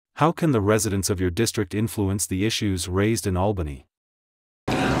How can the residents of your district influence the issues raised in Albany?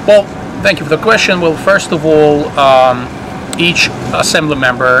 Well, thank you for the question. Well, first of all, each assembly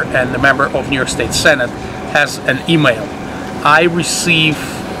member and the member of New York State Senate has an email. I receive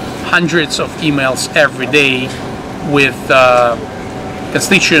hundreds of emails every day with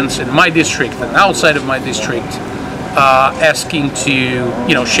constituents in my district and outside of my district asking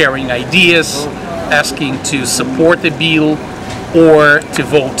to, sharing ideas, asking to support the bill or to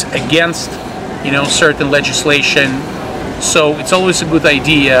vote against, certain legislation. So it's always a good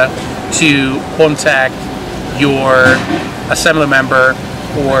idea to contact your assembly member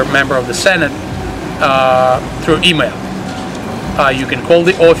or member of the Senate through email. You can call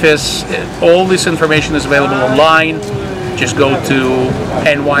the office. All this information is available online. Just go to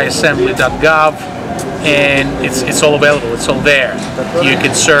nyassembly.gov and it's all available. It's all there. You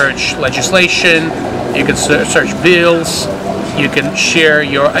can search legislation. You can search bills. You can share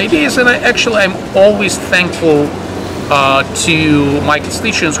your ideas. And I'm always thankful to my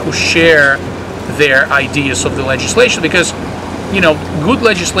constituents who share their ideas of the legislation, because good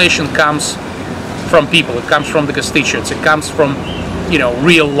legislation comes from people. It comes from the constituents. It comes from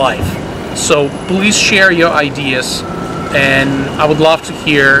real life. So please share your ideas, and I would love to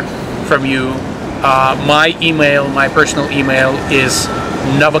hear from you. My email, my personal email is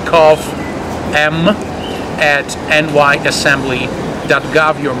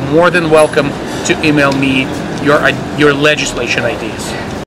novakhov@nyassembly.gov. You're more than welcome to email me your legislation ideas.